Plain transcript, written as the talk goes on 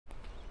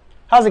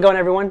How's it going,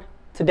 everyone?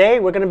 Today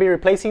we're going to be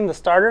replacing the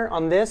starter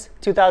on this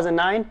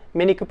 2009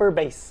 Mini Cooper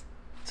base.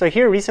 So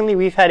here recently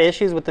we've had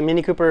issues with the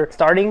Mini Cooper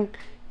starting.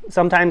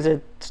 Sometimes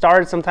it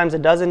starts, sometimes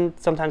it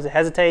doesn't, sometimes it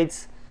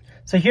hesitates.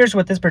 So here's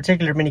what this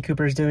particular Mini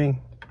Cooper is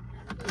doing.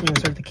 You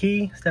insert the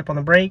key, step on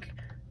the brake,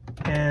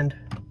 and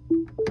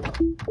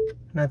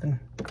nothing.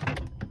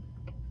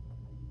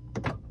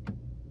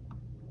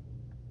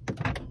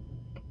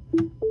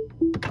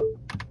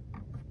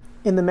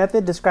 In the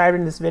method described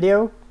in this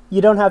video, you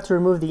don't have to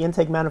remove the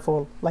intake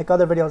manifold like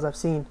other videos I've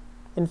seen.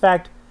 In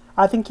fact,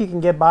 I think you can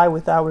get by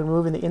without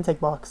removing the intake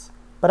box.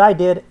 But I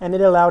did, and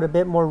it allowed a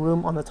bit more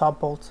room on the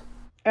top bolt.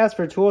 As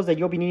for tools that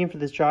you'll be needing for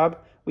this job,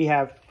 we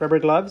have rubber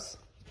gloves,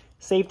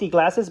 safety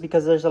glasses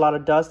because there's a lot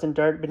of dust and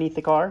dirt beneath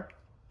the car,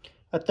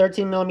 a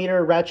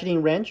 13mm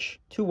ratcheting wrench,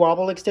 2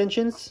 wobble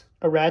extensions,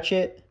 a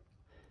ratchet,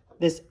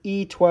 this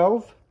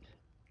E12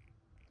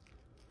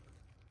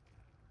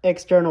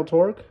 external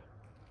torque,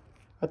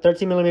 a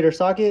 13mm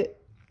socket,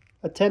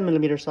 a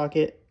 10mm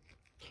socket,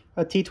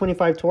 a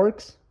T25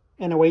 Torx,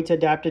 and a way to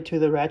adapt it to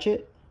the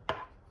ratchet,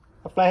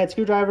 a flathead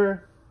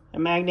screwdriver, a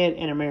magnet,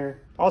 and a mirror.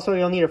 Also,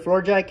 you'll need a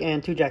floor jack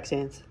and 2 jack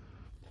stands.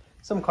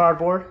 Some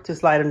cardboard to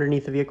slide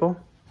underneath the vehicle,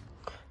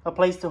 a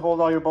place to hold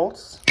all your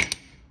bolts,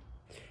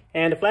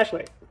 and a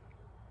flashlight.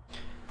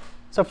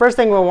 So first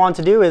thing we'll want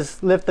to do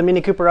is lift the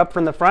Mini Cooper up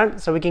from the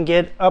front so we can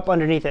get up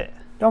underneath it.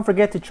 Don't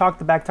forget to chock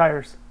the back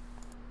tires.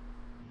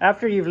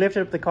 After you've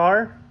lifted up the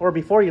car, or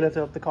before you lift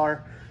up the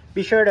car,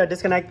 be sure to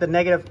disconnect the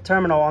negative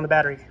terminal on the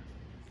battery.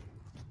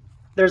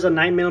 There's a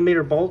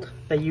 9mm bolt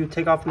that you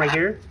take off from right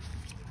here.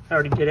 I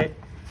already did it.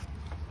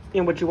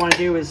 And what you want to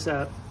do is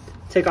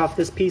take off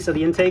this piece of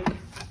the intake.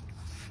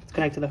 Let's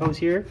connect to the hose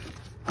here.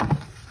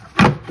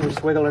 And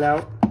just wiggle it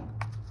out.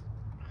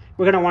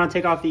 We're going to want to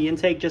take off the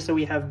intake just so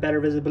we have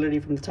better visibility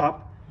from the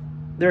top.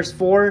 There's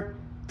 4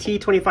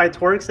 T25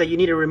 Torx that you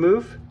need to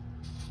remove.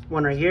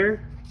 One right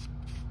here,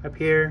 up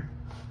here,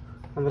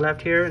 on the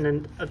left here, and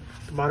then at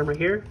the bottom right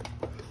here.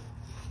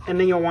 And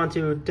then you'll want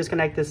to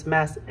disconnect this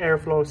mass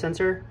airflow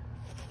sensor.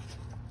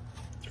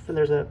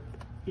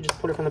 You just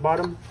pull it from the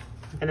bottom.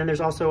 And then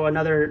there's also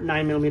another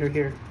 9mm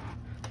here.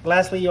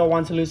 Lastly, you'll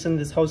want to loosen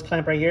this hose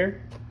clamp right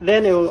here.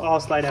 Then it will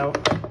all slide out.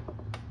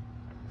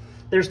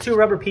 There's 2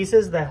 rubber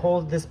pieces that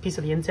hold this piece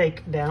of the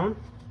intake down.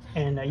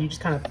 And you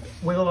just kind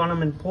of wiggle on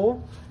them and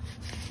pull.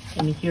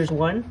 And here's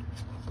one.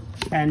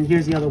 And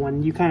here's the other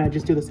one. You kind of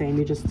just do the same.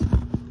 You just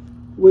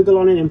wiggle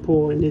on it and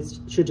pull, and it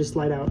should just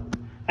slide out.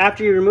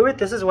 After you remove it,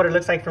 this is what it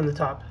looks like from the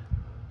top.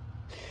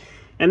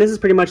 And this is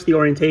pretty much the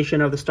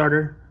orientation of the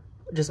starter,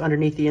 just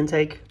underneath the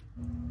intake.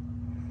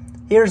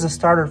 Here's the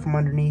starter from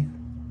underneath.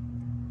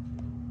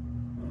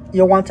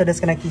 You'll want to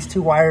disconnect these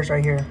 2 wires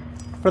right here.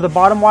 For the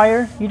bottom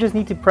wire, you just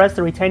need to press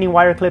the retaining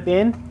wire clip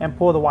in and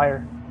pull the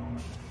wire.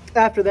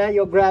 After that,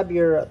 you'll grab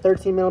your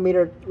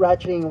 13mm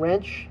ratcheting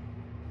wrench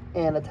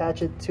and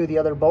attach it to the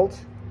other bolt,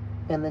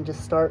 and then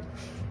just start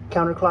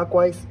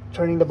counterclockwise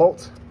turning the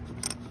bolt.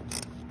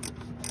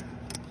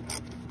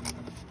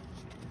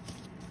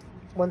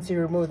 Once you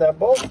remove that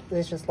bolt,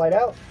 this should slide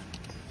out.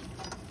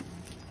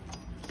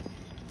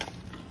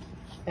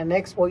 And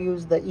next we'll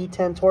use the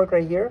E10 Torx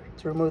right here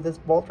to remove this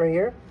bolt right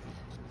here.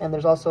 And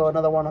there's also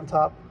another one on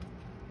top,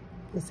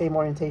 the same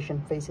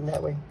orientation, facing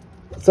that way.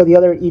 So the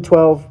other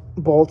E12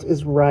 bolt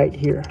is right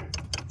here.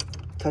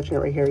 Touching it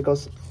right here, it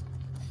goes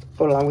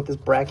along with this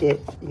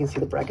bracket. You can see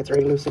the bracket's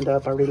already loosened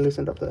up. I already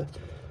loosened up the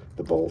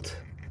bolt.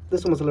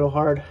 This one was a little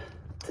hard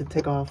to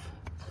take off,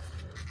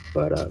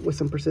 but with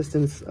some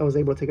persistence, I was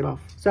able to take it off.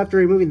 So after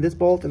removing this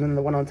bolt and then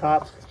the one on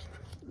top,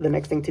 the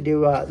next thing to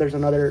do, there's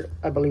another,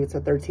 I believe it's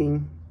a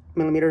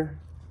 13mm,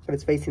 but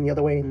it's facing the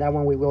other way, and that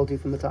one we will do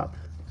from the top.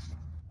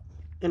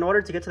 In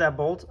order to get to that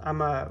bolt, I'm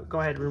gonna go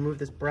ahead and remove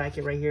this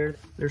bracket right here.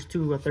 There's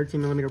 2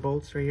 13mm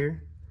bolts right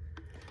here,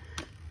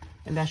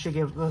 and that should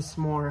give us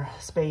more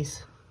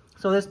space.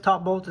 So this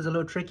top bolt is a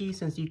little tricky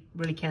since you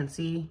really can't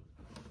see.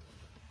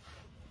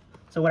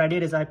 So what I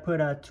did is I put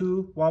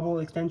 2 wobble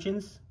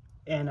extensions,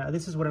 and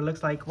this is what it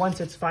looks like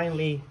once it's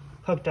finally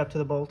hooked up to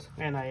the bolt.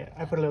 And I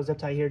put a little zip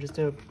tie here just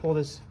to pull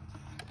this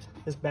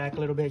back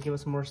a little bit, give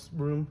us some more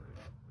room.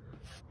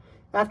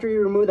 After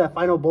you remove that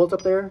final bolt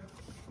up there,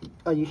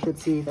 you should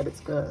see that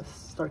it's gonna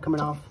start coming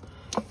off.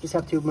 You just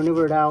have to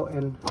maneuver it out,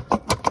 and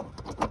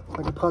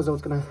like a puzzle,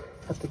 it's gonna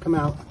have to come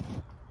out.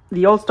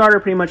 The old starter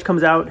pretty much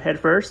comes out head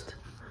first,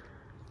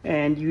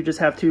 and you just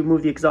have to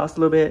move the exhaust a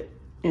little bit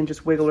and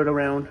just wiggle it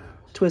around,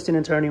 twisting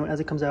and turning as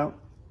it comes out.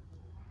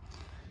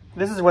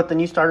 This is what the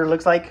new starter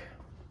looks like.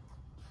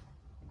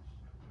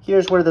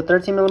 Here's where the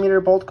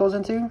 13mm bolt goes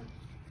into.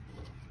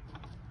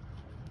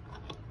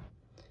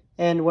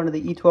 And one of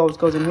the E12s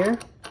goes in here.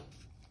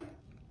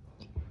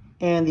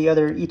 And the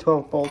other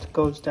E12 bolt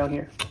goes down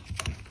here.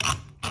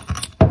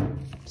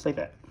 Just like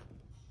that.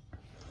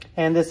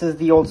 And this is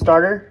the old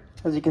starter.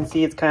 As you can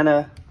see, it's kind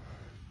of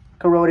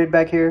corroded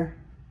back here.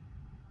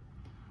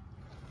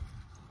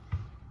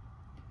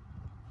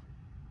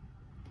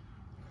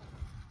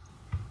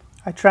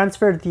 I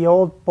transferred the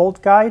old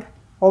bolt guide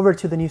over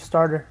to the new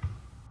starter.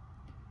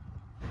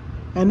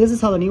 And this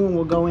is how the new one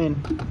will go in,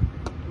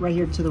 right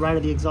here to the right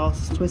of the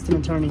exhaust, twisting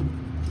and turning.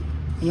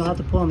 And you'll have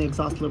to pull on the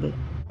exhaust a little bit.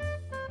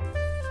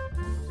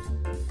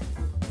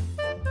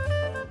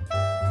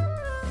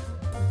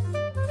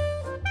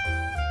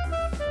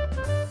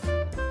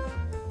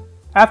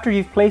 After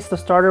you've placed the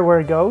starter where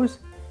it goes,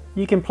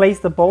 you can place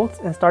the bolts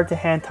and start to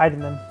hand tighten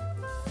them.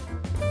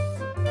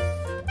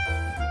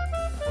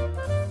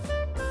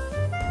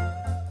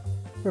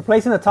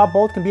 Replacing the top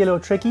bolt can be a little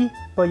tricky,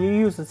 but you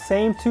use the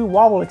same two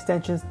Wobble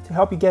extensions to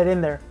help you get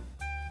in there.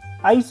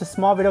 I used a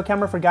small video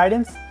camera for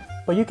guidance,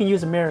 but you can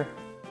use a mirror.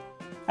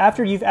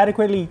 After you've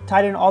adequately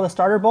tightened all the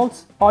starter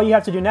bolts, all you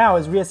have to do now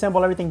is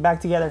reassemble everything back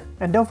together.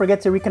 And don't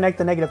forget to reconnect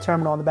the negative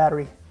terminal on the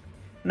battery.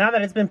 Now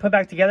that it's been put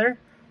back together,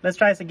 let's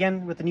try this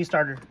again with the new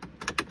starter.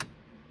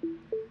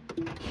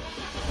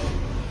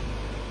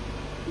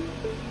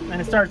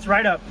 And it starts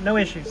right up, no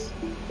issues.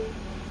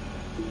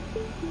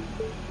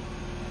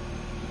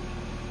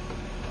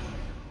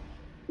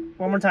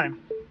 One more time.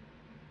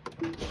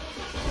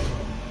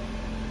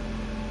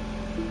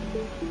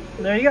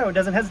 There you go, it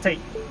doesn't hesitate.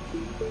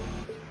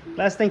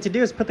 Last thing to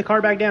do is put the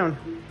car back down.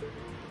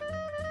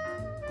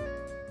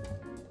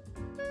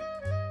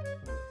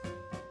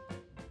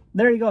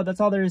 There you go, that's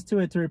all there is to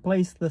it to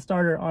replace the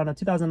starter on a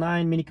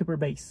 2009 Mini Cooper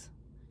base.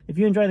 If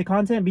you enjoy the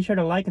content, be sure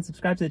to like and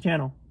subscribe to the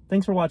channel.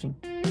 Thanks for watching.